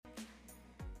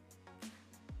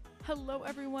Hello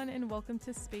everyone and welcome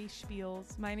to Space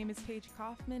Spiels. My name is Paige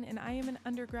Kaufman and I am an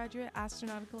undergraduate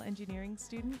astronautical engineering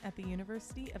student at the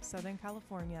University of Southern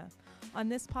California. On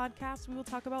this podcast, we will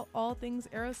talk about all things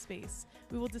aerospace.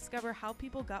 We will discover how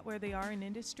people got where they are in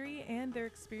industry and their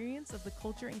experience of the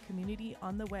culture and community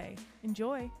on the way.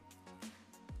 Enjoy!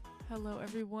 Hello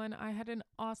everyone. I had an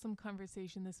awesome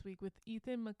conversation this week with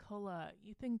Ethan McCullough.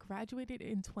 Ethan graduated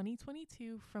in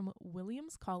 2022 from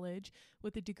Williams College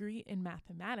with a degree in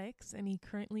mathematics, and he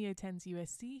currently attends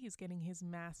USC. He's getting his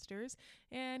master's,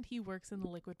 and he works in the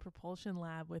liquid propulsion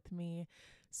lab with me.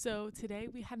 So today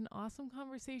we had an awesome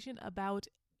conversation about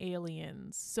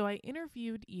aliens. So I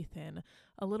interviewed Ethan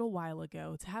a little while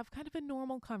ago to have kind of a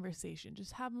normal conversation,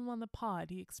 just have him on the pod.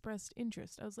 He expressed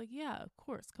interest. I was like, yeah, of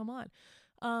course, come on.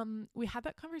 We had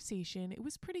that conversation. It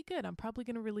was pretty good. I'm probably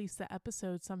going to release the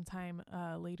episode sometime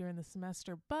later in the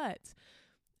semester, but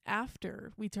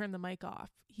after we turned the mic off,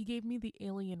 he gave me the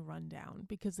alien rundown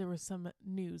because there was some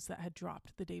news that had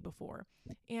dropped the day before,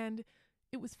 and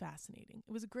it was fascinating.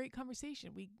 It was a great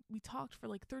conversation. We talked for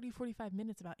like 45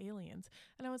 minutes about aliens,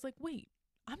 and I was like, wait,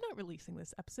 I'm not releasing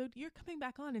this episode. You're coming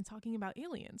back on and talking about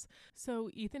aliens. So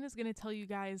Ethan is going to tell you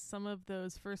guys some of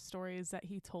those first stories that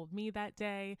he told me that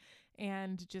day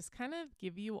and just kind of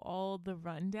give you all the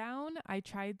rundown. I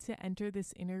tried to enter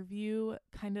this interview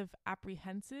kind of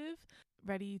apprehensive,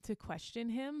 ready to question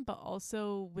him, but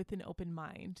also with an open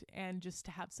mind and just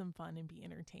to have some fun and be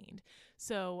entertained.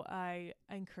 So I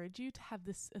encourage you to have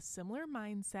a similar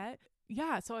mindset.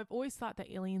 Yeah, so I've always thought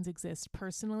that aliens exist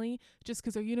personally, just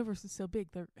because our universe is so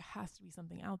big, there has to be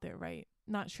something out there, right?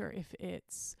 Not sure if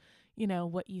it's,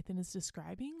 what Ethan is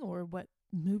describing or what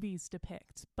movies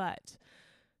depict, but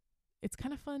it's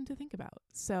kind of fun to think about.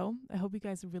 So I hope you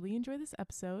guys really enjoy this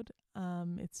episode.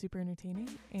 It's super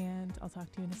entertaining, and I'll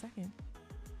talk to you in a second.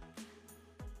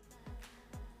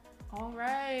 All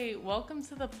right, welcome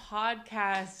to the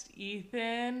podcast,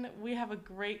 Ethan. We have a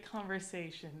great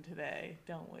conversation today,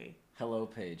 don't we? Hello,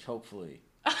 Paige. Hopefully.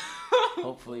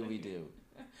 Hopefully we do.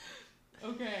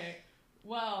 Okay,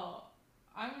 well,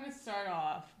 I'm going to start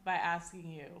off by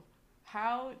asking you,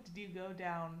 how did you go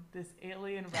down this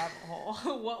alien rabbit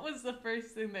hole? What was the first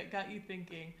thing that got you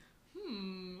thinking,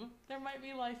 there might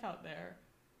be life out there?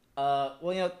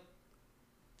 Well,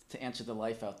 to answer the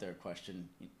life out there question,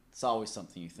 it's always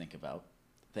something you think about.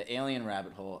 The alien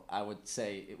rabbit hole, I would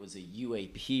say it was a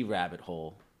UAP rabbit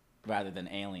hole rather than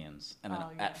aliens, and then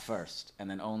at first, and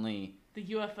then only the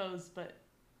UFOs, but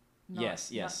not,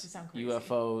 yes, not to sound crazy.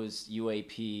 UFOs,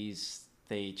 UAPs.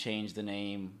 They changed the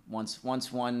name once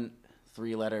one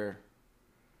 3-letter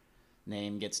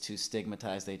name gets too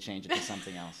stigmatized, they change it to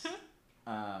something else.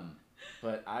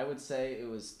 But I would say it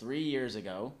was 3 years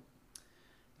ago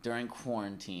during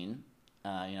quarantine.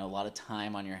 A lot of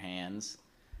time on your hands.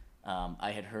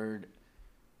 I had heard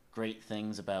great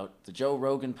things about the Joe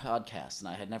Rogan podcast, and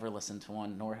I had never listened to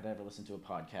one, nor had I ever listened to a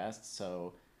podcast.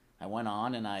 So I went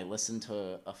on and I listened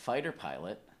to a fighter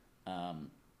pilot,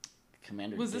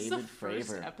 Commander David Fravor. Was this the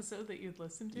first episode that you'd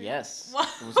listened to? Yes,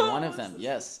 it was one of them.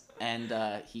 Yes, and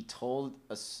he told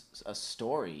a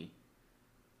story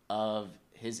of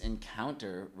his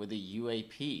encounter with a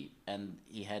UAP, and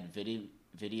he had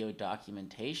video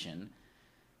documentation.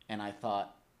 And I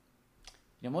thought,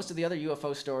 most of the other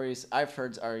UFO stories I've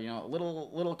heard are, a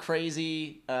little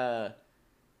crazy by,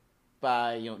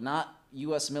 not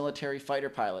U.S. military fighter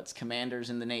pilots, commanders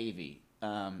in the Navy.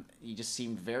 He just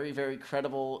seemed very, very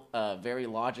credible, very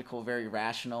logical, very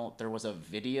rational. There was a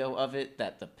video of it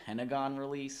that the Pentagon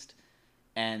released,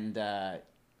 and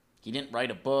he didn't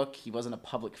write a book. He wasn't a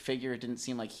public figure. It didn't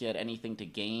seem like he had anything to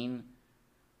gain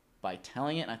by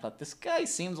telling it. And I thought, this guy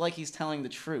seems like he's telling the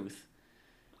truth.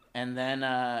 And then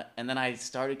I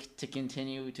started to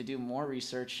continue to do more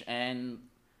research and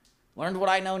learned what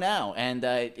I know now. And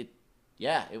it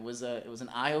was an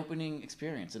eye-opening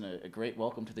experience and a great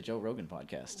welcome to the Joe Rogan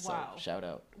podcast. Wow. So shout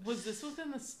out. Was this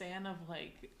within the span of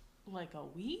like a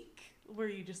week where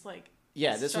you just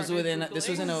this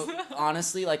was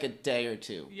honestly like a day or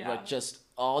two. Yeah. Like just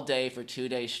all day for 2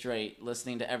 days straight,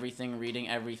 listening to everything, reading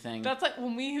everything. That's like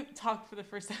when we talked for the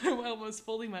first time, I was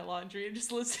folding my laundry and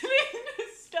just listening to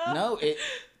stuff. No,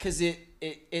 because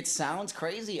it sounds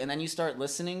crazy, and then you start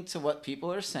listening to what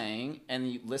people are saying,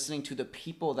 and listening to the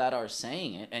people that are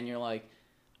saying it, and you're like,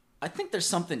 I think there's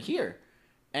something here.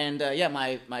 And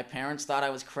my parents thought I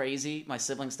was crazy. My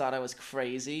siblings thought I was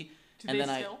crazy. Do they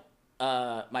still?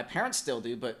 My parents still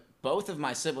do, but both of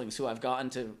my siblings who I've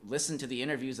gotten to listen to the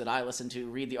interviews that I listened to,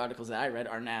 read the articles that I read,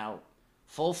 are now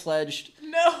full-fledged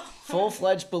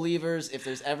believers. If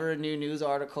there's ever a new news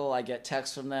article, I get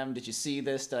texts from them. Did you see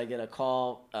this? Did I get a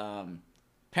call?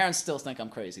 Parents still think I'm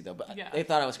crazy, though, but they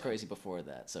thought I was crazy before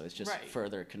that, so it's just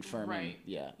further confirming,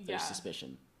 their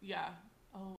suspicion. Yeah.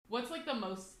 Oh, what's, like, the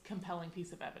most compelling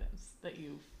piece of evidence that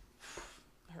you've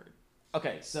heard?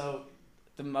 Okay, so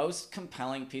the most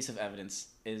compelling piece of evidence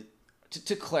is,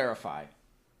 to clarify,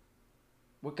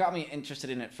 what got me interested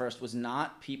in it first was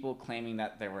not people claiming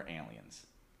that there were aliens.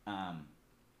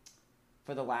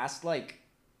 For the last,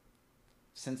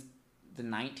 since the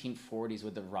 1940s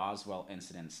with the Roswell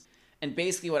incidents, and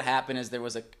basically what happened is there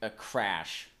was a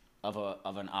crash of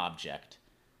an object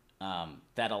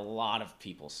that a lot of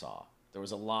people saw. There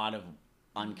was a lot of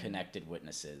unconnected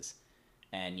witnesses,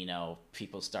 and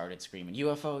people started screaming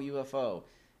UFO, UFO,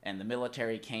 and the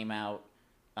military came out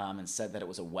and said that it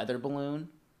was a weather balloon,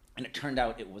 and it turned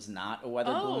out it was not a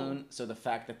weather balloon. So the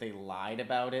fact that they lied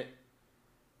about it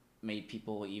made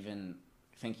people even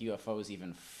think UFOs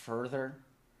even further.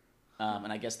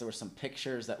 And I guess there were some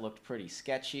pictures that looked pretty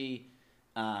sketchy.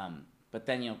 But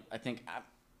then, I think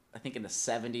in the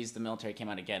 70s, the military came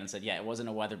out again and said, yeah, it wasn't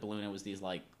a weather balloon. It was these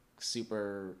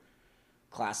super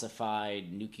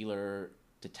classified nuclear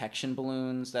detection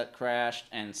balloons that crashed.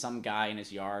 And some guy in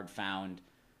his yard found,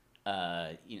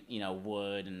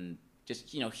 wood and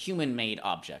just, human-made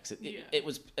objects. It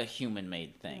was a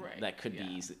human-made thing that could be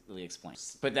easily explained.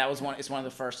 But that was it's one of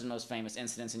the first and most famous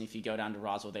incidents. And if you go down to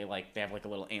Roswell, they have a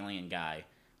little alien guy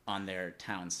on their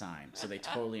town sign. So they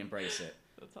totally embrace it.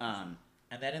 That's awesome.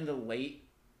 And then in the late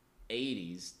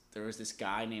 80s, there was this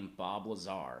guy named Bob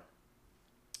Lazar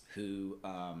who,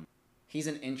 he's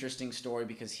an interesting story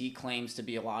because he claims to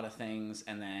be a lot of things,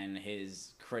 and then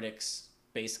his critics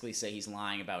basically say he's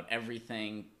lying about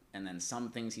everything, and then some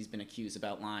things he's been accused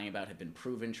about lying about have been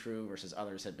proven true versus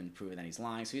others have been proven that he's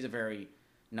lying. So he's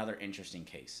another interesting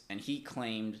case. And he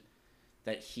claimed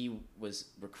that he was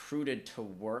recruited to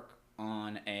work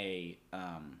on a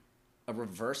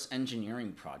reverse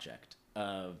engineering project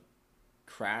of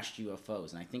crashed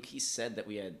UFOs. And I think he said that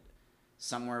we had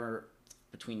somewhere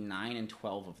between 9 and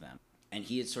 12 of them. And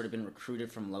he had sort of been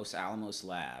recruited from Los Alamos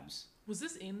Labs. Was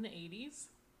this in the 80s?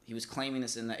 He was claiming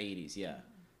this in the 80s, yeah.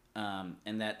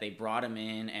 And that they brought him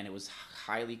in, and it was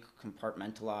highly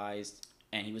compartmentalized,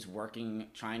 and he was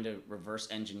trying to reverse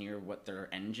engineer what their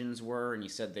engines were, and he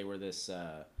said they were they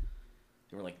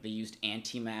used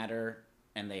antimatter,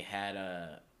 and they had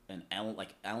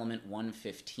element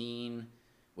 115,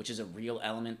 which is a real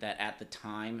element that at the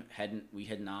time we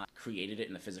had not created it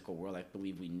in the physical world. I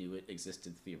believe we knew it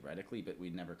existed theoretically, but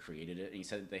we'd never created it. And he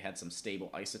said they had some stable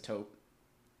isotope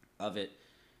of it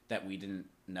that we didn't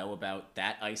know about.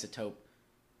 That isotope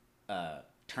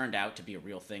turned out to be a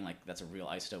real thing. That's a real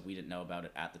isotope. We didn't know about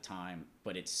it at the time,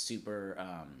 but it's super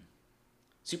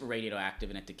radioactive,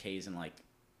 and it decays in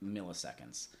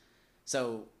milliseconds.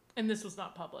 So. And this was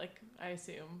not public, I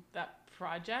assume. That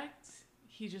project,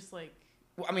 he just Well,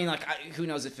 I mean, who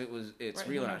knows if it's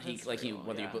real or not?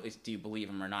 Do you believe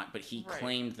him or not? But he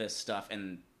claimed this stuff,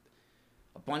 and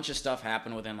a bunch of stuff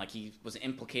happened with him. He was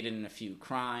implicated in a few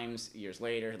crimes years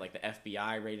later. The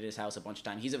FBI raided his house a bunch of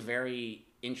times. He's a very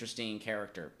interesting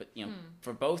character. But,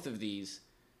 for both of these,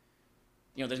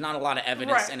 there's not a lot of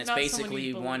evidence. And it's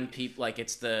basically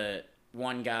it's the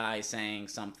one guy saying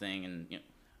something, and, I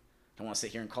don't want to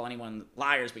sit here and call anyone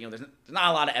liars, but, there's not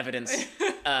a lot of evidence.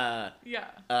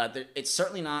 It's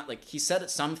certainly not, he said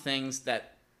some things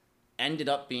that ended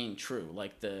up being true,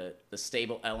 the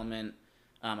stable element.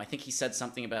 I think he said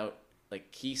something about,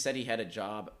 he said he had a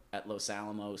job at Los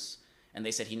Alamos, and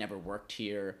they said he never worked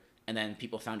here, and then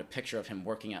people found a picture of him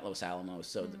working at Los Alamos.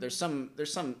 So there's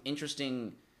some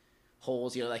interesting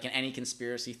holes, in any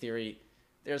conspiracy theory.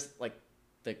 There's,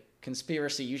 the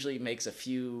conspiracy usually makes a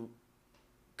few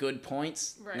good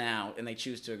points now, and they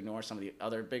choose to ignore some of the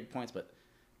other big points. But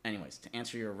anyways, to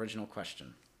answer your original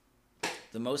question,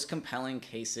 the most compelling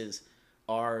cases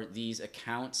are these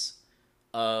accounts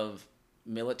of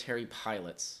military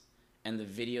pilots and the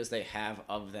videos they have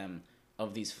of them,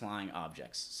 of these flying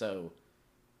objects. So,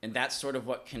 and that's sort of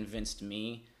what convinced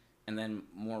me. And then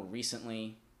more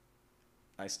recently,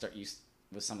 I start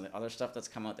with some of the other stuff that's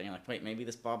come out, then you're like, wait, maybe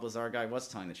this Bob Lazar guy was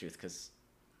telling the truth.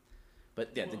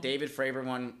 But yeah, the David Fravor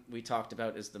one we talked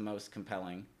about is the most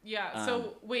compelling. Yeah.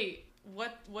 So wait,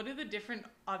 what do the different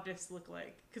objects look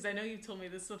like? Because I know you've told me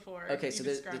this before. Okay, so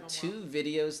the two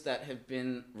videos that have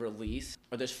been released,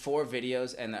 or there's 4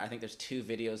 videos, and I think there's 2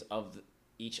 videos of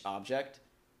each object.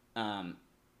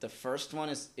 The first one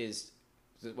is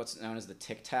what's known as the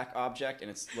Tic Tac object,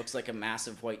 and it looks like a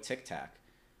massive white Tic Tac.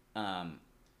 And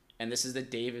this is the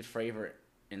David Fravor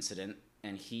incident,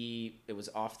 and it was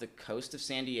off the coast of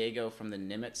San Diego from the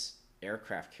Nimitz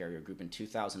aircraft carrier group in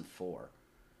 2004.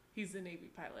 He's a Navy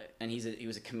pilot. And he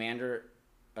was a commander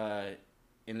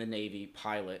in the Navy,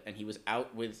 pilot, and he was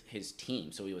out with his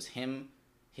team. So he was him,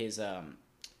 his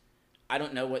I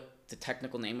don't know what the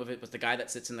technical name of it was, the guy that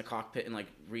sits in the cockpit and like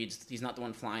reads. He's not the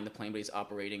one flying the plane, but he's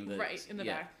operating the in the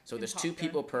back. So there's two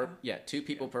people per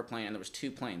per plane, and there was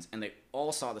 2 planes, and they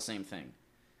all saw the same thing,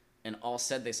 and all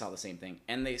said they saw the same thing,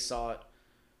 and they saw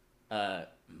it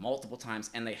multiple times,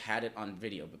 and they had it on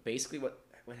video. But basically, what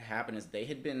happened is they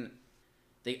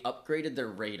upgraded their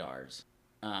radars.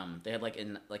 They had like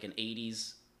an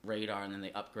 80s radar, and then they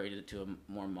upgraded it to a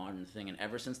more modern thing. And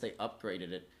ever since they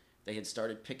upgraded it, they had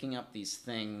started picking up these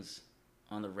things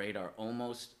on the radar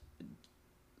almost,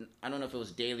 I don't know if it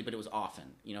was daily, but it was often.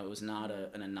 You know, it was not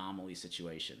an anomaly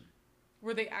situation.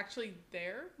 Were they actually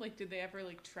there? Like, did they ever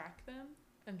like track them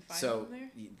and find them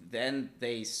there? So then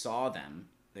they saw them.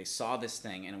 They saw this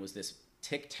thing, and it was this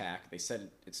tic tac. They said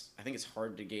I think it's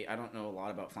hard to gauge. I don't know a lot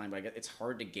about flying, but I guess it's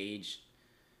hard to gauge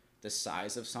the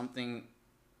size of something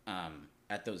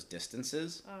at those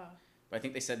distances. But I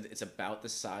think they said it's about the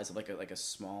size of like a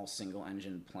small single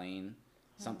engine plane,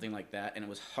 something like that, and it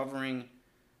was hovering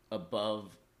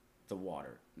above the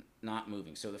water, not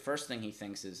moving. So the first thing he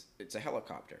thinks is it's a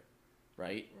helicopter,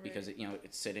 right? Because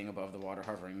it's sitting above the water,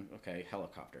 hovering. Okay,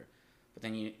 helicopter. But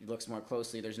then he looks more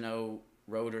closely. There's no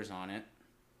rotors on it.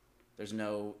 There's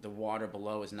the water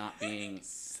below is not being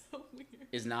so weird.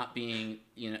 Is not being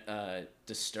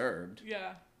disturbed.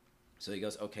 Yeah. So he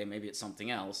goes, okay, maybe it's something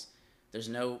else. There's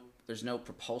no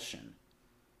propulsion.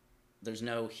 There's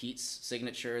no heat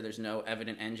signature. There's no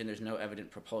evident engine. There's no evident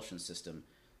propulsion system.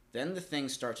 Then the thing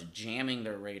starts jamming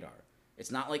their radar.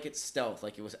 It's not like it's stealth.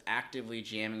 Like it was actively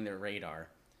jamming their radar.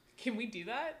 Can we do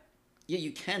that? Yeah,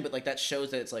 you can, but like that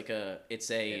shows that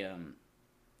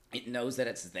it knows that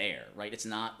it's there, right? It's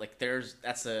not like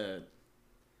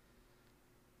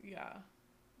Yeah.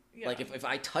 Like if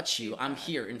I touch you, I'm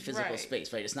here in physical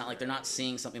space, right? It's not like they're not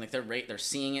seeing something, like they're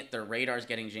seeing it, their radar's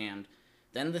getting jammed.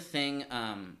 Then the thing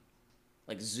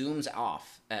like zooms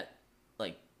off at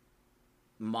like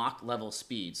Mach level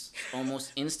speeds,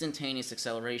 almost instantaneous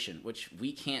acceleration, which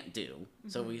we can't do.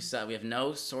 Mm-hmm. So we have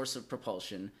no source of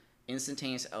propulsion,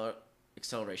 instantaneous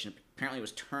acceleration. Apparently it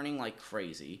was turning like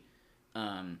crazy,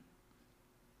 and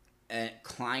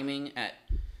climbing at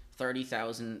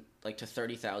 30,000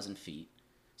 feet.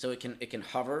 So it can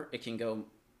hover, it can go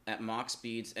at Mach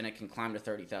speeds, and it can climb to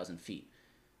 30,000 feet.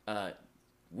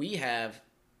 We have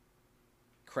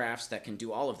crafts that can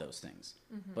do all of those things,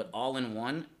 but all in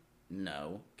one,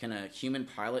 no. Can a human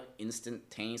pilot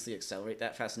instantaneously accelerate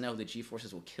that fast? No, the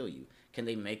G-forces will kill you. Can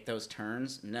they make those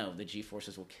turns? No, the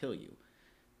G-forces will kill you.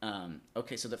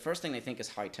 Okay, so the first thing they think is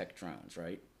high-tech drones,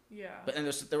 right? Yeah. But and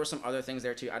there were some other things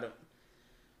there too.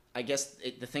 I guess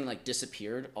the thing like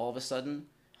disappeared all of a sudden.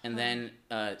 And then,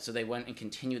 so they went and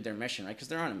continued their mission, right? Because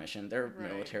they're on a mission. They're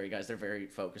military guys. They're very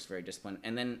focused, very disciplined.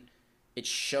 And then it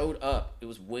showed up. It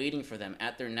was waiting for them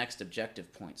at their next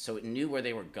objective point. So it knew where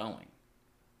they were going.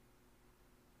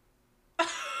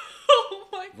 Oh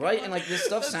my God. Right? And like this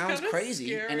stuff sounds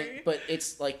crazy. Scary. But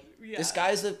it's like, this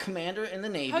guy's the commander in the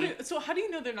Navy. So how do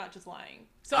you know they're not just lying?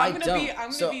 So I'm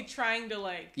gonna be trying to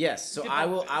like. Yes. So I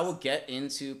will get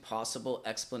into possible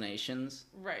explanations.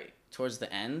 Right. Towards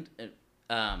the end.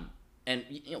 And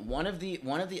one of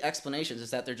the explanations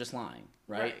is that they're just lying,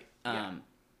 right?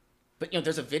 But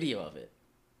there's a video of it,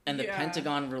 and the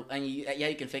Pentagon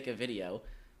you can fake a video,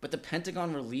 but the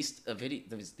Pentagon released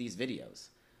these videos,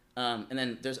 and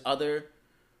then there's other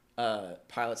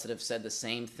pilots that have said the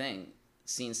same thing,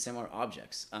 seen similar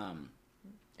objects. And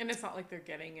it's not like they're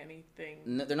getting anything.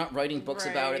 No, they're not writing books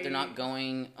about it. They're not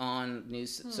going on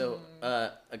news. So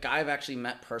a guy I've actually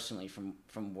met personally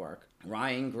from work,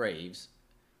 Ryan Graves,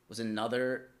 is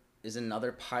another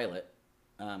pilot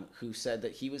who said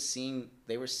that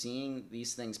they were seeing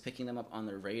these things, picking them up on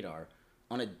their radar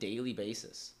on a daily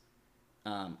basis,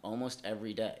 almost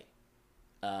every day.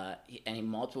 And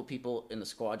multiple people in the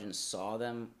squadron saw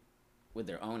them with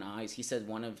their own eyes. He said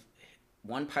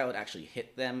one pilot actually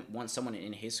hit them. Someone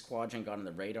in his squadron got on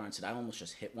the radar and said, "I almost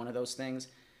just hit one of those things."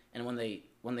 And when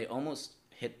they almost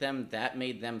hit them, that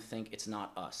made them think it's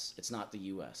not us. It's not the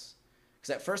U.S.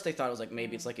 Because at first they thought it was like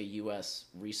maybe it's like a U.S.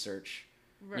 research,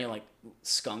 like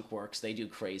Skunk Works. They do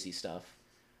crazy stuff.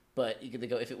 But they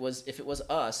go, if it was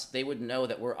us, they would know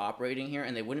that we're operating here,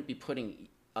 and they wouldn't be putting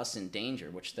us in danger,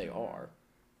 which they are.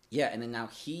 Yeah, and then now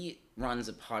he runs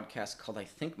a podcast called, I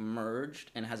think,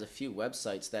 Merged, and has a few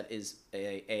websites that is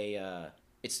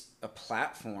it's a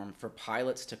platform for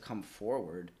pilots to come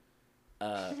forward.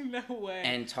 No way.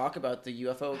 And talk about the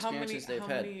UFO experiences they've had.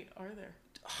 How many are there?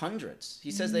 Hundreds. He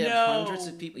says they have hundreds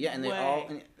of people. Yeah, and they all.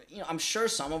 And, I'm sure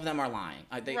some of them are lying.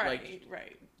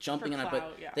 Right. jumping For on it,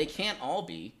 clout, but yeah. they can't all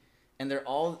be. And they're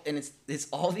all, and it's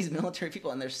all these military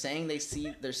people, and they're saying they're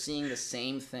seeing the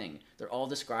same thing. They're all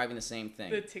describing the same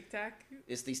thing. The Tic Tac.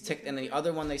 It's these and the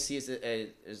other one they see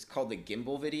is called the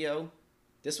gimbal video.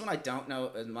 This one I don't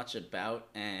know as much about,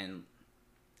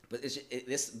 but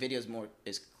this video is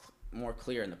more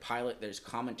clear. And the pilot, there's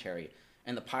commentary,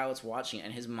 and the pilot's watching it,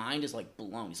 and his mind is like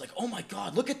blown. He's like, "Oh my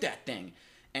God, look at that thing!"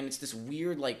 And it's this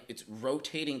weird, like, it's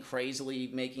rotating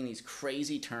crazily, making these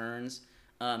crazy turns,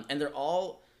 and they're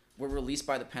all were released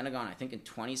by the Pentagon, I think, in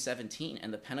 2017,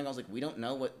 and the Pentagon's like, we don't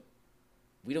know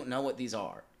what these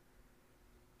are.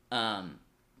 Oh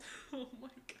my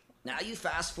God. Now you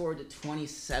fast forward to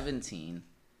 2017,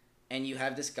 and you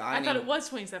have this guy. I thought it was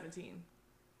 2017.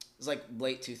 It's like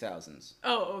late 2000s.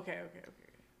 Oh, okay.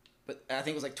 But I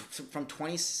think it was like from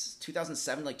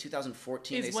 2007, like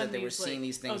 2014, Is they said they were seeing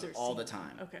these things all the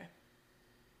time. Okay.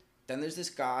 Then there's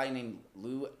this guy named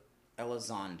Lou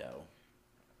Elizondo,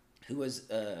 who was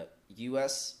a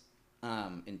U.S.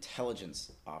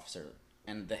 Intelligence officer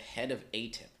and the head of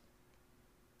ATIP,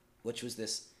 which was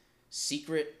this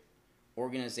secret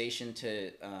organization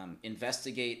to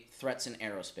investigate threats in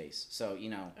aerospace. So, you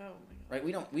know, right?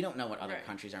 We don't know what other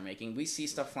countries are making. We see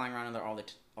stuff flying around in there all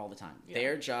the time. Yeah.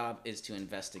 Their job is to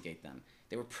investigate them.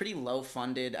 They were pretty low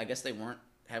funded. I guess they weren't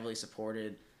heavily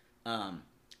supported.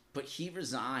 But he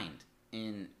resigned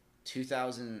in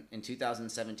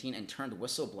 2017 and turned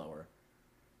whistleblower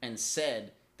and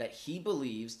said that he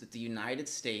believes that the United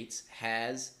States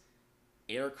has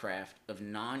aircraft of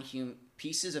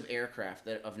pieces of aircraft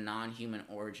that of non-human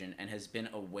origin, and has been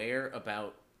aware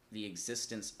about the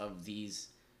existence of these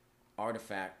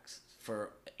artifacts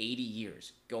for 80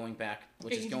 years, going back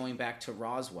to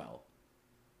Roswell.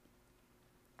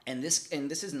 And this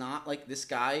is not like, this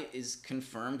guy is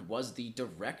confirmed was the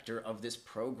director of this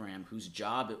program whose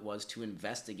job it was to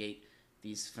investigate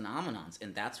these phenomenons,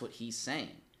 and that's what he's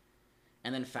saying.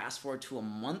 And then fast forward to a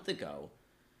month ago,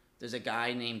 there's a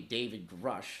guy named David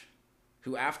Grush,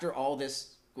 who, after all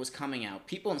this was coming out,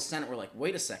 people in the Senate were like,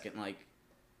 wait a second, like,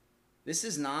 this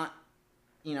is not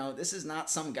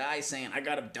some guy saying, I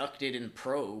got abducted and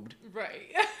probed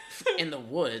in the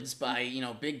woods by,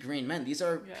 big green men. These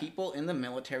are people in the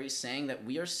military saying that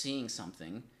we are seeing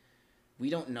something.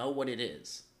 We don't know what it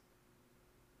is.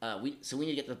 So we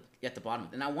need to get the bottom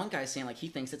of it. And now one guy's saying, like, he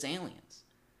thinks it's aliens.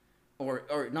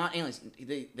 Or not aliens.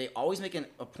 They always make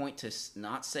a point to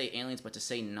not say aliens, but to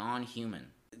say non-human.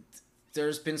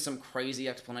 There's been some crazy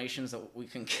explanations that we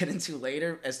can get into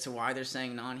later as to why they're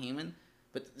saying non-human.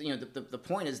 But the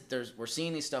point is, we're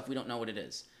seeing these stuff, we don't know what it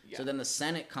is. Yeah. So then the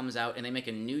Senate comes out and they make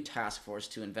a new task force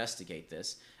to investigate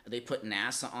this. They put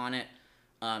NASA on it.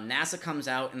 NASA comes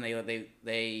out and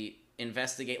they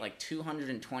investigate like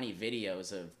 220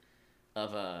 videos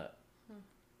of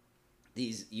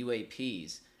these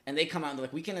UAPs, and they come out and they're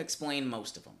like, we can explain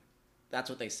most of them. That's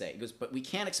what they say. It goes, but we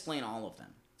can't explain all of them.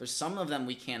 There's some of them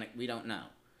we don't know.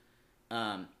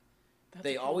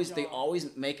 They always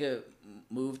make a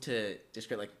move to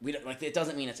discredit, like it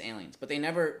doesn't mean it's aliens, but they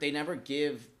never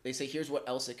give. They say here's what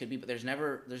else it could be, but there's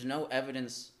no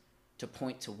evidence to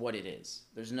point to what it is.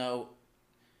 There's no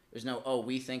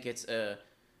we think it's an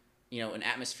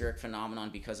atmospheric phenomenon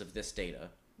because of this data.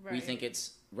 Right. We think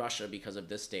it's Russia because of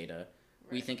this data.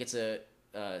 Right. We think it's a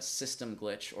system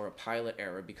glitch or a pilot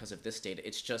error because of this data.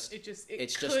 It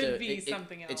could be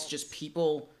something else. It's just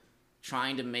people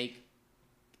trying to make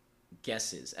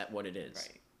guesses at what it is.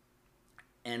 Right.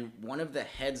 And one of the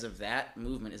heads of that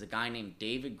movement is a guy named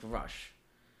David Grush,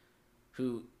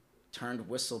 who turned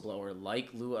whistleblower like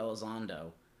Lou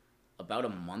Elizondo about a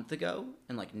month ago,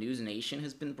 and like News Nation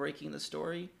has been breaking the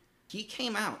story. He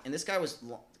came out, and this guy was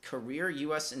career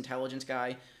U.S. intelligence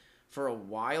guy. For a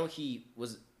while, he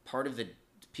was part of the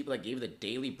people that gave the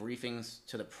daily briefings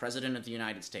to the President of the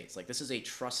United States. Like, this is a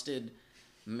trusted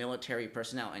military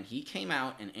personnel. And he came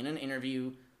out and in an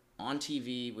interview on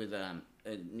TV with a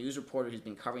news reporter who's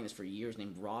been covering this for years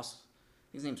named Ross,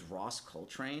 I think his name's Ross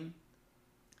Coltrane.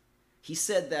 He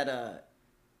said that,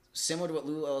 similar to what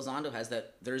Lou Elizondo has,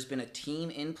 that there's been a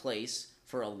team in place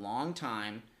for a long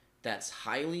time that's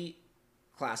highly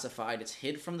classified. It's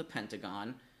hid from the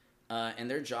Pentagon, and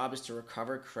their job is to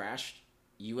recover crashed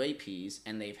UAPs,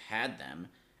 and they've had them,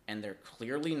 and they're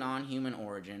clearly non-human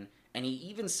origin. And he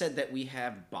even said that we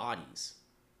have bodies.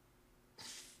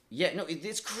 Yeah, no,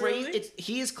 it's crazy.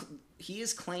 Really? He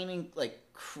is claiming like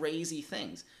crazy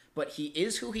things, but he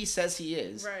is who he says he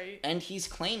is, right? And he's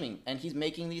claiming, and he's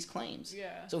making these claims.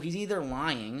 Yeah. So he's either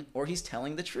lying or he's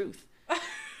telling the truth.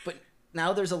 But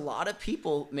now there's a lot of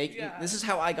people making. Yeah. This is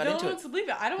how I got into it. No one wants to believe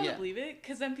it. I don't want to believe it,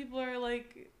 because then people are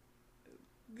like,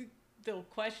 they'll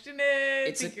question it,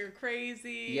 It's think you're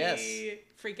crazy, Yes.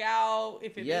 freak out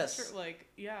if it Yes. is true. Like,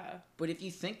 yeah. But if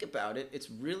you think about it, it's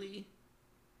really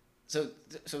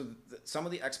some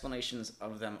of the explanations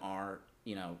of them are,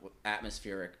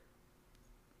 atmospheric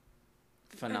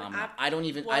phenomena. I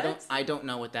don't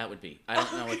know what that would be. I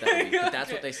don't know what that would be. But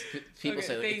that's what people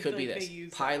say. It could be this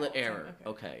pilot error.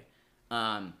 Okay.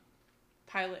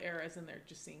 Pilot error, as in they're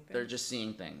just seeing things. They're just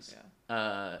seeing things.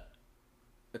 Yeah.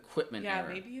 Equipment error.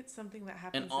 Yeah, maybe it's something that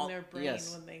happens in their brain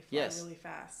when they fly really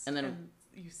fast, and then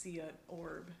you see an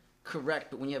orb.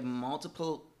 Correct, but when you have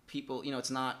multiple people,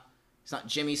 it's not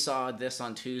Jimmy saw this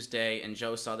on Tuesday and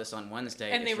Joe saw this on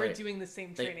Wednesday. And they were doing the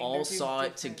same training. They all saw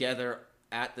it together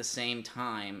at the same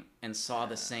time and saw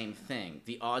the same thing.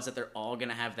 The odds that they're all going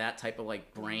to have that type of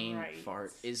brain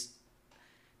fart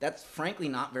that's frankly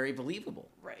not very believable.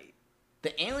 Right.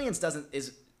 The aliens doesn't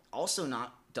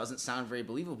sound very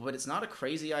believable, but it's not a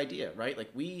crazy idea, right?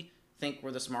 We think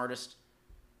we're the smartest.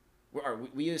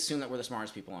 We assume that we're the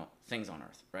smartest things on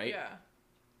Earth, right? Yeah.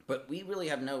 But we really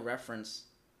have no reference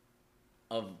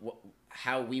of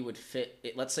how we would fit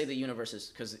it. Let's say the universe is,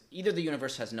 because either the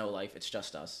universe has no life, it's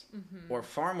just us, or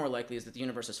far more likely is that the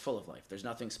universe is full of life. There's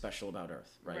nothing special about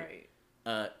Earth, right?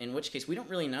 In which case, we don't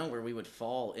really know where we would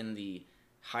fall in the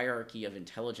hierarchy of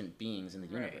intelligent beings in the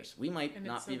universe. We might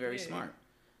not be very smart.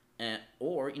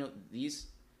 Or, these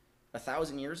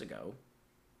 1,000 years ago,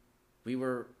 we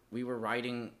were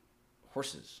riding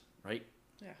horses, right?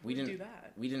 Yeah, we didn't do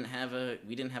that. We didn't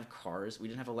have cars. We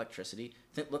didn't have electricity.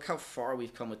 Look how far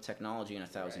we've come with technology in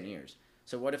 1,000 years.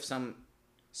 So what if some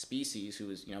species who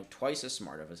is twice as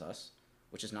smart as us,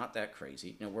 which is not that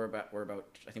crazy. We're about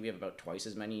I think we have about twice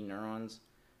as many neurons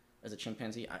as a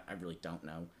chimpanzee. I really don't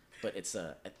know, but it's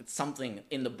something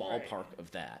in the ballpark of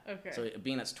that. Okay. So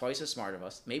being that's twice as smart of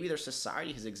us, maybe their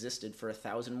society has existed for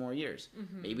 1,000 more years.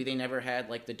 Maybe they never had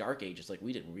the Dark Ages like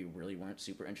we did, where we really weren't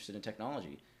super interested in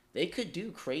technology. They could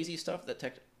do crazy stuff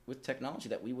with technology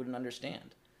that we wouldn't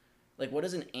understand. What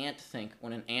does an ant think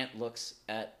when an ant looks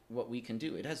at what we can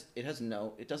do?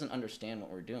 It doesn't understand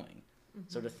what we're doing.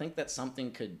 So to think that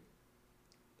something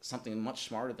much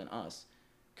smarter than us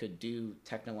could do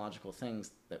technological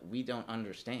things that we don't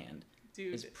understand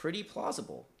is pretty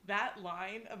plausible. That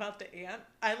line about the ant,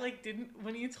 I didn't,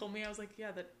 when you told me, I was like,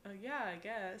 yeah, I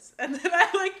guess. And then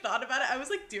I thought about it. I was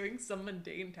doing some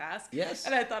mundane task. Yes.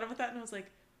 And I thought about that and I was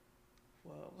like,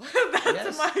 whoa,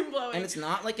 that's mind blowing. And it's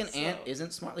not an ant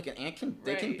isn't smart. An ant can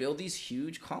build these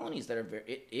huge colonies that are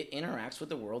it interacts with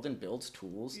the world and builds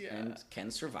tools and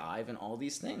can survive and all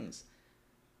these things.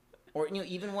 Or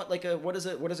even what is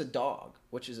a dog,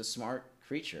 which is a smart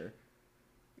creature.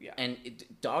 Yeah. And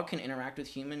dog can interact with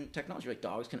human technology.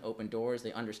 Dogs can open doors.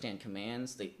 They understand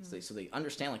commands. So they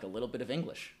understand a little bit of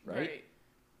English, right?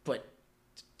 But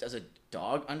does a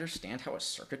dog understand how a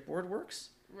circuit board works?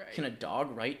 Right. Can a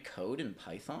dog write code in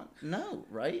Python? No,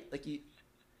 right?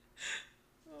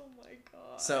 Oh my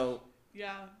god. So.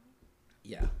 Yeah.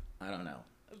 Yeah, I don't know.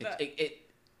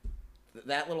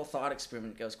 That little thought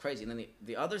experiment goes crazy, and then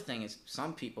the other thing is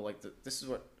some people this is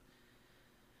what.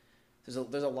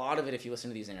 There's a lot of it if you listen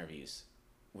to these interviews,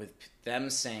 with them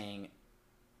saying,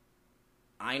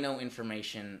 "I know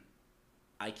information,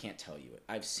 I can't tell you it.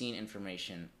 I've seen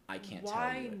information, I can't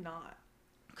tell you it." Why not?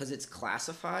 Because it's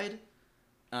classified.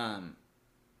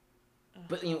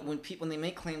 But when they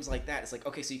make claims like that, it's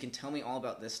okay, so you can tell me all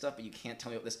about this stuff, but you can't tell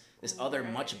me about this other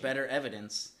much better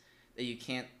evidence that you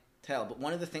can't tell. But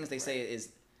one of the things they say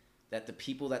is that the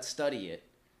people that study it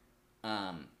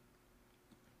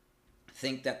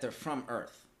think that they're from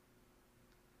Earth,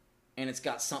 and it's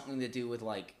got something to do with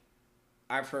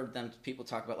I've heard people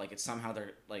talk about it's somehow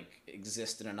they're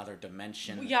exist in another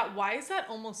dimension. Yeah, why is that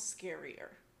almost scarier?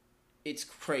 It's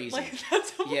crazy.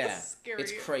 That's almost scarier.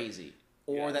 It's crazy.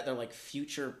 Or that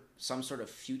they're some sort of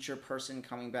future person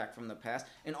coming back from the past.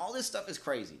 And all this stuff is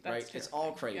crazy, right? It's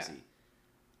all crazy. Yeah.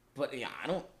 But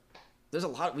there's a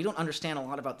lot, we don't understand a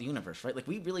lot about the universe, right?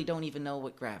 We really don't even know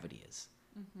what gravity is.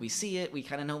 We see it, we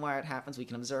kind of know why it happens, we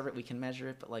can observe it, we can measure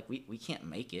it, but we can't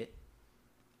make it.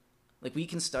 We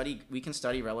can study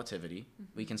relativity,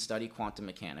 we can study quantum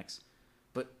mechanics,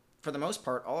 but for the most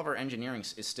part, all of our engineering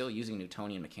is still using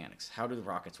Newtonian mechanics. How do the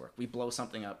rockets work? We blow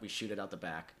something up, we shoot it out the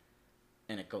back,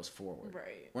 and it goes forward.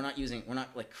 Right. We're not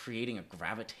creating a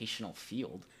gravitational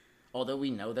field, although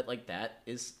we know that that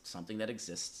is something that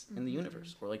exists in the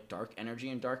universe, or dark energy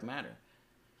and dark matter.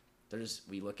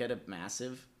 We look at a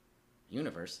massive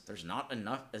universe. There's not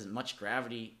as much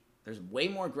gravity. There's way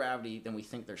more gravity than we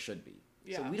think there should be.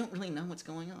 Yeah. So we don't really know what's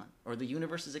going on, or the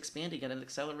universe is expanding at an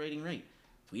accelerating rate.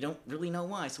 We don't really know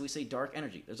why, so we say dark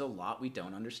energy. There's a lot we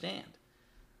don't understand.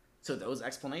 So those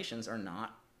explanations are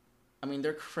not, I mean,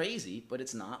 they're crazy, but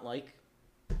it's not like,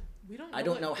 We don't know I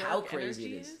don't what know how dark crazy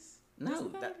energy it is. No,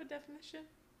 Doesn't that have a definition?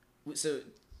 So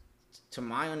to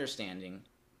my understanding,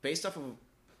 based off of,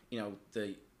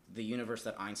 the universe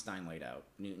that Einstein laid out,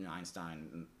 Newton,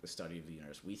 Einstein, the study of the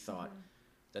universe, we thought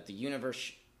that the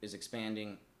universe is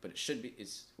expanding, but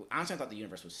Einstein thought the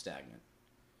universe was stagnant.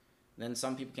 Then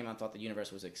some people came out and thought the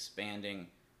universe was expanding,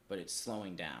 but it's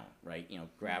slowing down, right?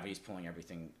 Gravity's pulling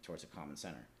everything towards a common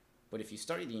center. But if you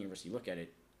study the universe, you look at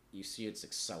it, you see it's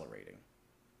accelerating.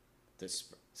 The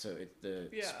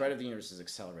spread of the universe is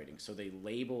accelerating. So they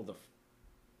label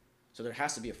so there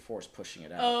has to be a force pushing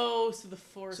it out. Oh, so the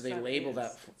force. So they label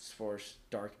that force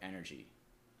dark energy,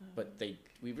 but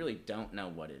we really don't know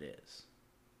what it is.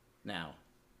 Now,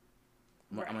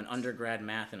 I'm an undergrad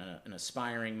math and an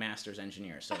aspiring master's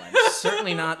engineer, so I'm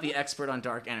certainly not the expert on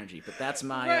dark energy, but that's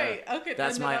my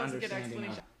that's my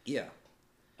understanding. Yeah.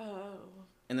 Oh.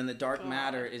 And then the dark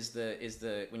matter is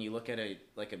the when you look at a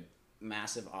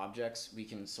massive objects, we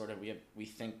can we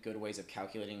think good ways of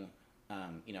calculating,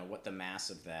 what the mass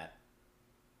of that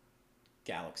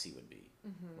galaxy would be,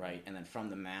 right? And then from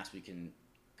the mass, we can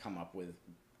come up with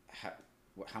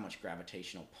how much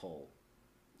gravitational pull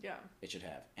it should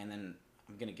have. And then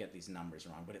I'm going to get these numbers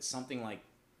wrong, but it's something like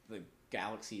the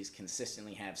galaxies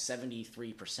consistently have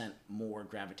 73% more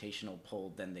gravitational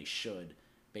pull than they should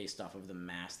based off of the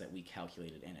mass that we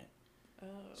calculated in it. Oh.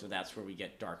 So that's where we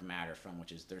get dark matter from,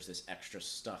 which is there's this extra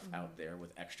stuff out there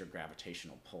with extra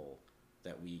gravitational pull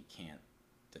that we can't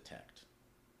detect.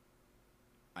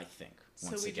 I think.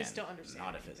 Once again, just don't understand.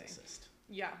 Not anything. A physicist.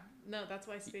 Yeah. No, that's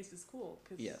why space is cool,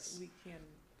 because we can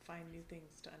find new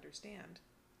things to understand.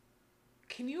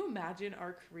 Can you imagine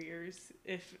our careers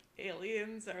if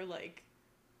aliens are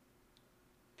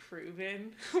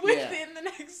proven within the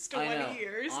next 20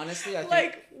 years? Honestly, I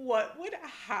think what would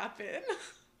happen?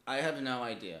 I have no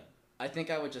idea. I think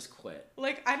I would just quit.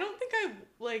 I don't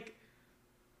think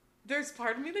there's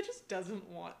part of me that just doesn't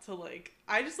want to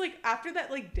I just after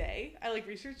that day, I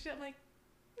researched it, I'm like,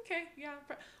 okay, yeah.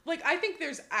 I think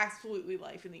there's absolutely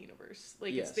life in the universe.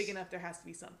 It's big enough, there has to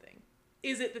be something.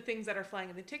 Is it the things that are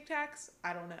flying in the Tic Tacs?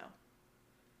 I don't know.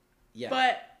 Yeah.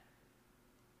 But,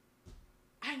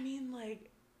 I mean,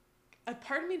 a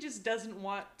part of me just doesn't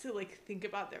want to, think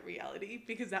about that reality,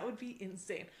 because that would be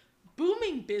insane.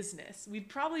 Booming business. We'd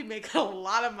probably make a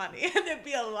lot of money, and there'd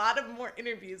be a lot of more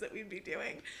interviews that we'd be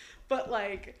doing. But,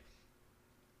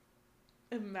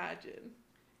 imagine.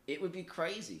 It would be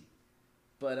crazy.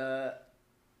 But,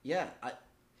 yeah,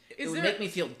 it would make me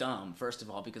feel dumb, first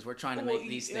of all, because we're trying to make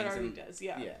these things. It already does,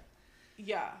 yeah.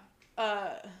 Yeah.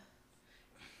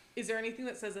 Is there anything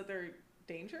that says that they're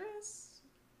dangerous?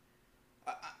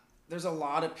 There's a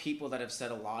lot of people that have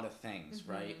said a lot of things,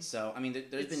 right? So, I mean,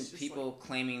 there's been people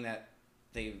claiming that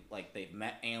they've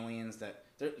met aliens.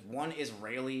 One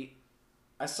Israeli.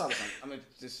 I saw this I'm going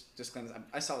to just claim this.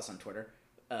 I saw this on Twitter.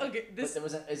 But there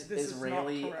was an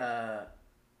Israeli,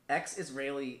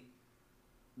 ex-Israeli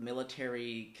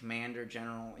military commander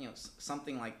general,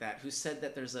 something like that, who said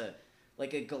that there's a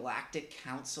galactic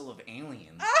council of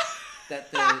aliens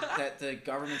that the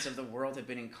governments of the world have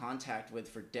been in contact with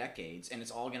for decades, and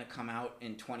it's all going to come out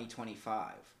in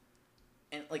 2025.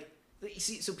 And you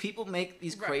see, so people make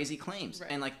these crazy claims,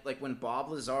 and when Bob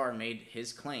Lazar made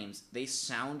his claims, they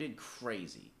sounded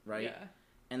crazy, right? Yeah.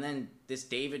 And then this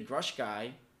David Grush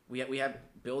guy, we have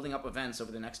building up events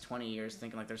over the next 20 years,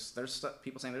 thinking there's stuff,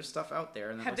 people saying there's stuff out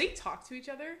there. And have they talked to each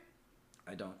other?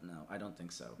 I don't know. I don't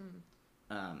think so.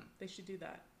 They should do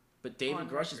that. But David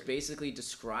Grush is basically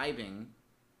describing.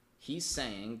 He's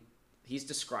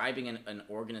describing an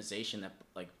organization that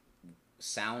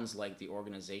sounds like the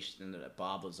organization that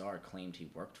Bob Lazar claimed he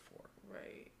worked for.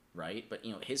 Right. Right. But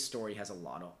his story has a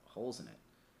lot of holes in it.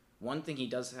 One thing he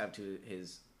does have to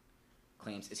his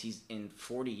claims is he's in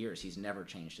 40 years he's never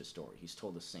changed his story. He's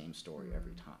told the same story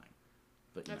every time.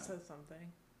 But that says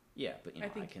something. Yeah, but I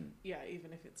think,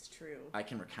 even if it's true, I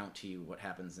can recount to you what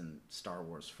happens in Star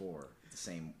Wars 4 the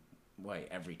same way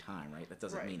every time, right? That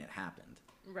doesn't mean it happened.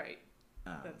 Right.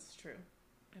 That's true.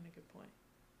 And a good point.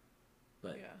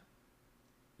 But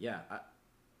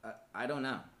I don't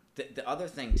know. The other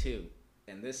thing too,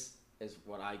 and this is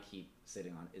what I keep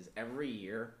sitting on, is every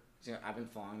year. I've been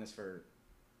following this for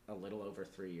a little over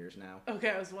 3 years now.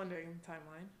 Okay, I was wondering the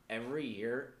timeline. Every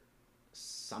year,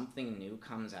 something new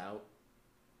comes out,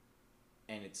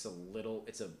 and it's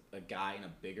a guy in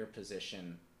a bigger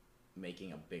position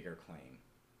making a bigger claim.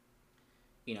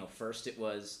 First it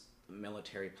was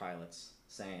military pilots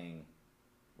saying,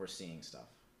 we're seeing stuff.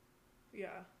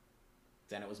 Yeah.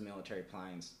 Then it was military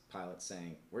pilots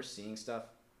saying, we're seeing stuff,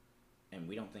 and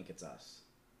we don't think it's us.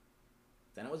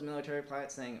 Then it was military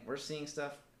pilots saying, we're seeing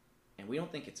stuff, and we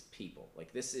don't think it's people.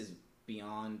 Like, this is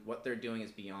beyond, what they're doing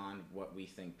is beyond what we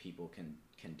think people can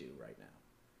do right now.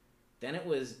 Then it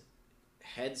was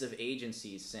heads of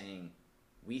agencies saying,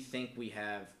 we think we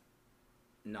have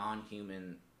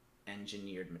non-human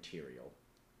engineered material.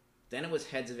 Then it was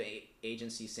heads of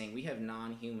agencies saying, we have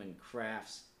non-human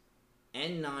crafts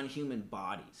and non-human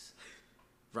bodies.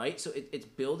 Right? So it's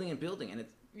building and building. And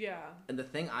and the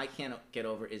thing I can't get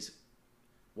over is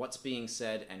what's being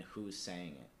said and who's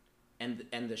saying it.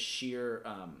 And the sheer,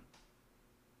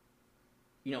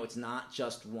 it's not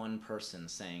just one person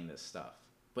saying this stuff.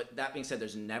 But that being said,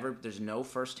 there's no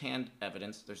firsthand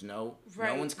evidence. There's no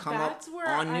one's come up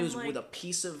on news with a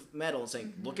piece of metal and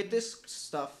saying, look at this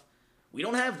stuff. We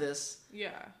don't have this.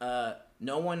 Yeah.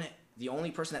 No one, the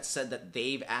only person that said that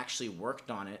they've actually worked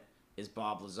on it is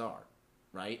Bob Lazar,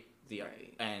 right?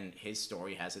 And his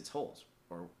story has its holes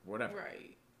or whatever.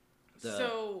 Right.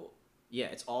 Yeah,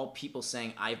 it's all people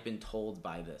saying, I've been told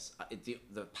by this.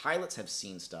 The pilots have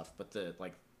seen stuff, but the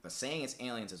saying it's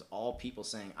aliens is all people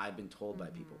saying, I've been told by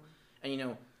people.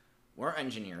 And, we're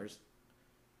engineers.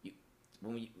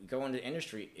 When we go into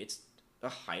industry, it's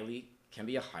can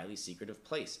be a highly secretive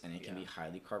place, and it can be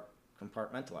highly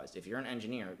compartmentalized. If you're an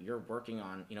engineer, you're working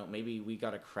on, maybe we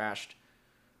got a crashed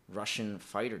Russian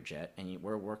fighter jet, and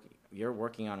you're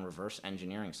working on reverse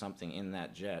engineering something in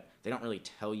that jet. They don't really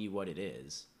tell you what it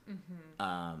is.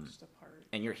 Just a part.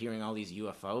 And you're hearing all these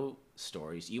UFO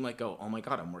stories. You might go, oh my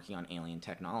God, I'm working on alien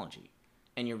technology.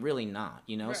 And you're really not,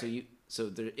 Right. So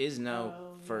there is no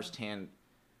firsthand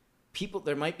people.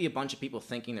 There might be a bunch of people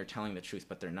thinking they're telling the truth,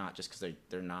 but they're not, just because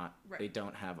they're not, they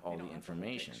don't have all the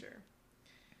information.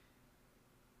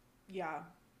 Yeah.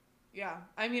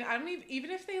 I mean, I don't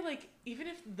even if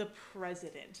the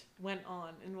president went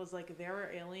on and was like, there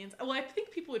are aliens. Well, I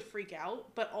think people would freak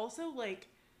out, but also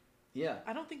yeah,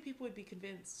 I don't think people would be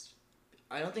convinced.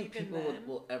 I don't think people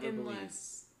will ever believe.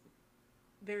 Unless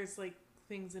there's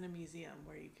things in a museum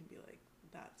where you can be like,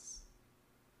 that's...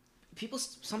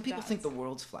 Some people think the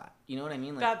world's flat. You know what I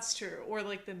mean? That's true. Or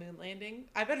the moon landing.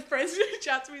 I've had friends who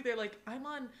chat to me. They're like, I'm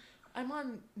on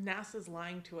NASA's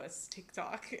lying to us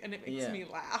TikTok, and it makes me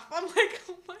laugh. I'm like,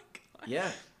 oh my God.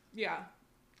 Yeah.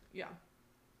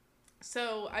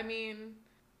 So, I mean...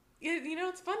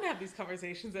 it's fun to have these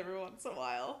conversations every once in a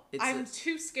while. I'm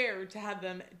too scared to have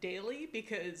them daily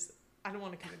because I don't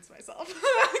want to convince myself.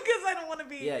 Because I don't want to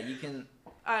be... Yeah, you can...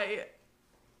 I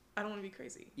don't want to be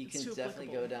crazy. It's can definitely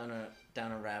go down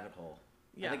a rabbit hole.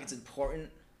 Yeah. I think it's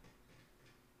important...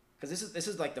 Because this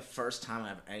is the first time I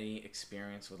have any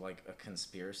experience with a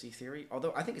conspiracy theory.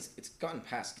 Although I think it's gotten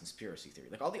past conspiracy theory.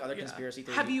 All the other conspiracy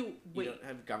theories... You don't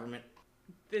have government...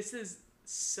 This is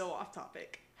so off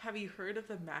topic. Have you heard of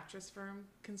the mattress firm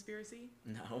conspiracy?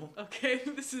 No. Okay,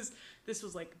 this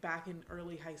was back in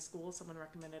early high school. Someone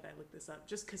recommended I look this up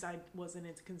just because I wasn't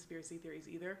into conspiracy theories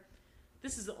either.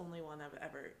 This is the only one I've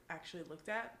ever actually looked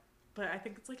at, but I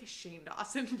think it's a Shane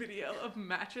Dawson video of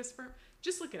mattress firm.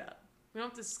 Just look it up. We don't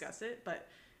have to discuss it, but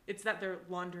it's that they're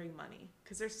laundering money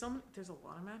because there's a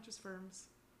lot of mattress firms.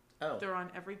 Oh. They're on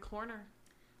every corner.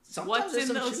 Sometimes what's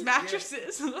in those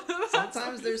mattresses? Yeah.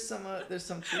 Sometimes there's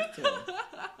some truth to them.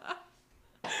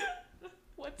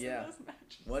 What's in those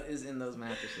mattresses? What is in those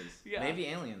mattresses? Yeah. Maybe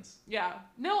aliens. Yeah.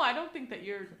 No, I don't think that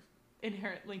you're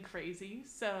inherently crazy.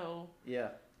 So yeah,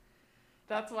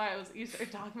 that's why you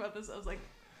started talking about this. I was like,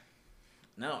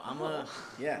 no, I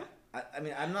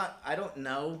mean, I'm not. I don't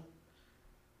know.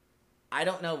 I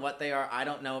don't know what they are. I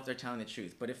don't know if they're telling the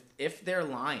truth. But if they're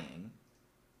lying,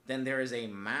 then there is a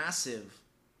massive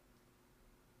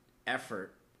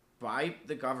effort by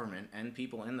the government and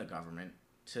people in the government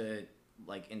to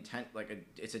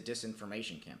it's a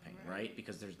disinformation campaign, right?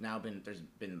 Because there's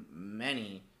been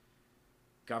many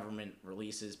government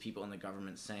releases, people in the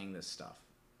government saying this stuff.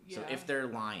 Yeah. So if they're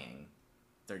lying,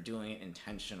 they're doing it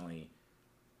intentionally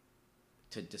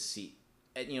to deceive.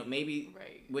 And, maybe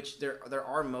which there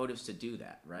are motives to do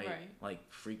that, right?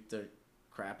 Freak the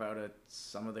crap out of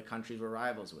some of the countries we're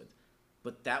rivals with.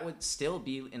 But that would still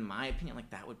be, in my opinion,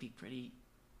 that would be pretty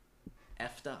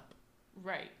effed up.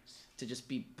 Right. To just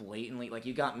be blatantly,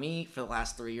 you got me for the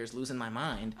last 3 years losing my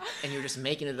mind, and you're just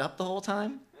making it up the whole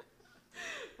time?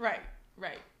 Right.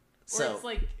 So,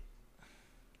 or it's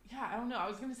I don't know. I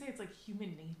was going to say it's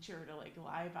human nature to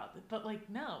lie about it. But,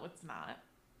 no, it's not.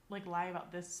 Lie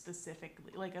about this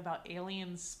specifically, about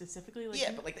aliens specifically.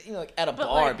 Yeah, but at a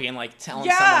bar, being telling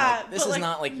someone this is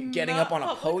not getting up on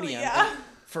a podium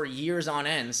for years on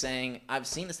end saying I've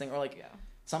seen this thing, or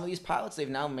some of these pilots, they've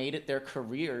now made it their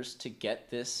careers to get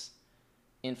this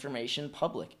information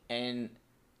public, and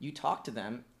you talk to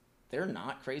them, they're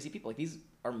not crazy people. Like, these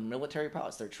are military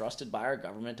pilots. They're trusted by our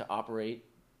government to operate,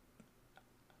 I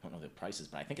don't know the prices,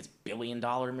 but I think it's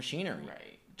billion-dollar machinery.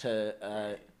 Right.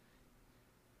 To,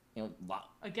 you know,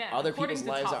 again, other people's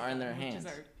lives Top are in Gun, their hands.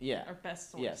 Which is our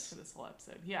best source for this whole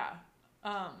episode. Yeah.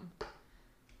 I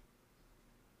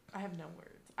have no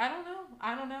words. I don't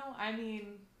know. I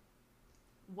mean,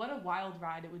 what a wild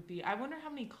ride it would be. I wonder how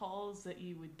many calls that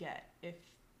you would get if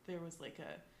there was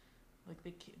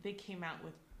they came out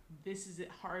with, this is it,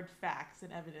 hard facts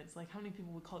and evidence. Like, how many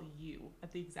people would call you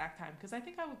at the exact time? Because I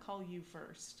think I would call you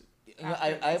first.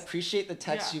 I appreciate the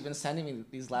texts you've been sending me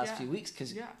these last few weeks,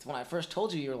 because when I first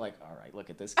told you, you were like, all right, look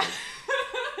at this kid.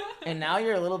 And now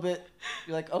you're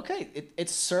like, okay,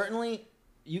 it's certainly,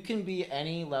 you can be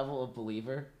any level of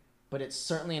believer, but it's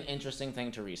certainly an interesting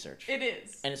thing to research. It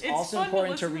is. And it's also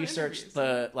important to research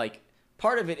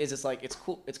part of it is it's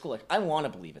cool. Like, I want to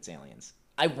believe it's aliens.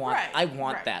 I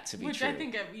want that to be true. Which I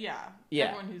think,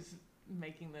 everyone who's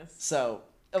making this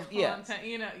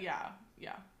content,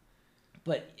 yeah.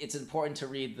 But it's important to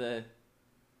read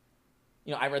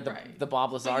I read the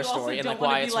Bob Lazar story and don't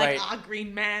why it's right.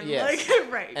 Green Man. Yes.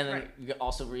 Right. And then you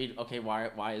also read, okay,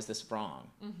 why is this wrong?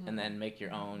 Mm-hmm. And then make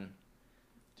your own.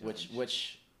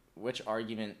 Which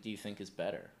argument do you think is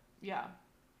better? Yeah.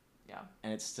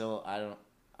 And it's still, I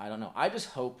don't know. I just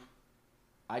hope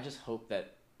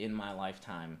that in my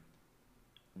lifetime,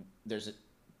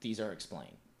 these are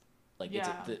explained. Like, it's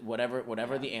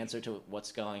whatever the answer to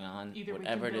what's going on, either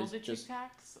whatever we can build it is, just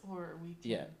tax, or we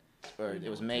can, or it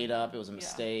was made up, it was a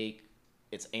mistake,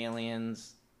 it's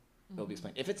aliens. It'll be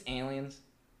explained. If it's aliens,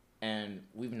 and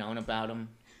we've known about them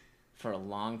for a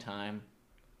long time,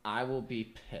 I will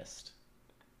be pissed.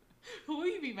 Who will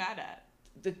you be mad at?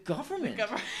 The government.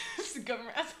 The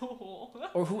government as a whole.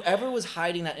 Or whoever was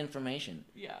hiding that information.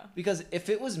 Yeah. Because if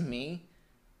it was me,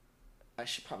 I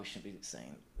probably shouldn't be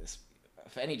saying this.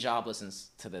 If any job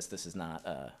listens to this, this is not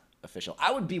official.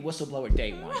 I would be whistleblower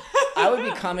day one. I would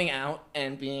be coming out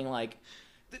and being like,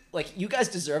 you guys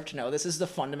deserve to know. This is the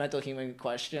fundamental human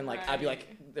question. Like, I'd be like,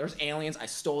 there's aliens. I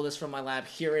stole this from my lab.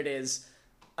 Here it is.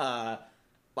 I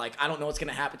don't know what's going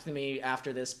to happen to me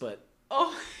after this, but...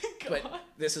 Oh my God. But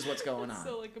this is what's going on.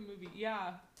 So like a movie.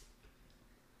 Yeah.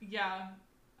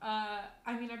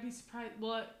 I mean, I'd be surprised.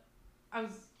 Well, I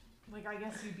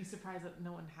guess you'd be surprised that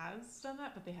no one has done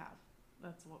that, but they have.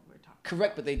 That's what we're talking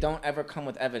Correct, but they don't ever come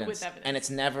with evidence. And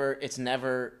it's never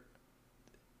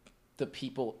the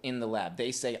people in the lab.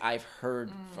 They say, I've heard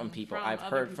from people. I've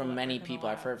heard from many people.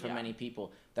 I've heard from many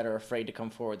people that are afraid to come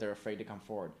forward. They're afraid to come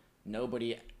forward.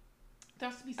 Nobody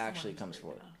actually comes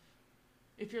forward. Enough.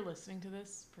 If you're listening to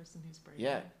this, person who's brave.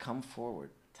 Yeah, come forward.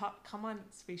 Come on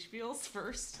Space Fields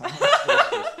first.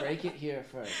 Break it here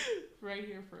first. Right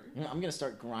here first. I'm going to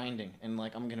start grinding, and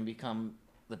I'm going to become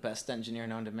the best engineer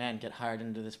known to man, get hired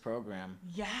into this program.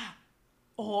 Yeah.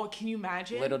 Oh, can you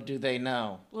imagine? Little do they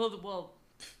know. Well,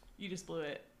 you just blew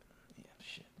it. Yeah,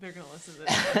 shit. They're going to listen to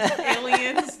this.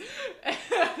 Aliens.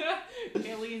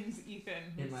 Aliens, Ethan.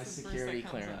 In my security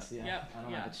clearance. Yeah. Yep. I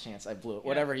don't have a chance. I blew it.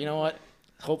 Whatever. You know what?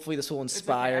 Hopefully this will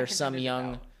inspire some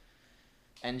young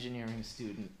engineering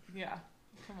student. Yeah,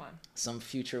 come on. Some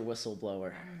future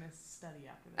whistleblower. I'm going to study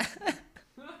after this.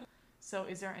 So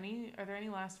are there any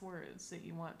last words that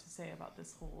you want to say about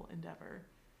this whole endeavor?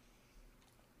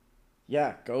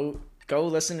 Yeah, go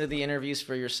listen to the interviews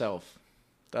for yourself.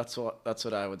 That's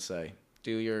what I would say.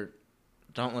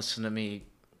 Don't listen to me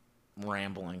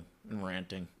rambling and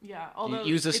ranting. Yeah, although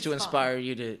use this to inspire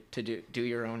you to do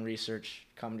your own research,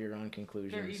 come to your own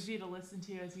conclusions. They're easy to listen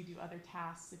to as you do other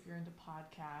tasks. If you're into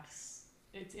podcasts,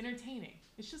 it's entertaining.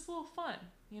 It's just a little fun,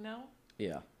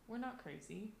 Yeah. We're not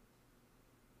crazy.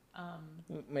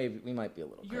 Maybe we might be a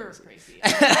little. You're crazy.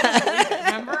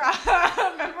 Remember,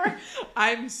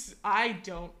 I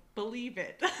don't believe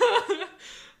it.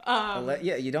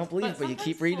 You don't believe it, but you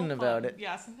keep reading about it.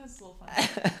 Yeah, sometimes it's a little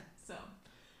fun. So,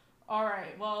 all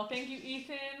right. Well, thank you,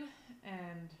 Ethan,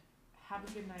 and have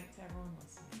a good night to everyone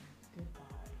listening. Goodbye.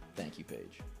 Thank you,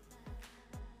 Paige.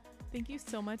 Thank you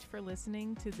so much for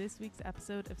listening to this week's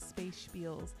episode of Space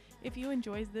Spiels. If you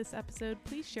enjoyed this episode,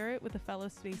 please share it with a fellow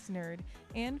space nerd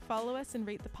and follow us and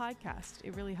rate the podcast.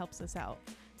 It really helps us out.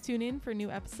 Tune in for new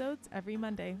episodes every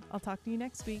Monday. I'll talk to you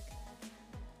next week.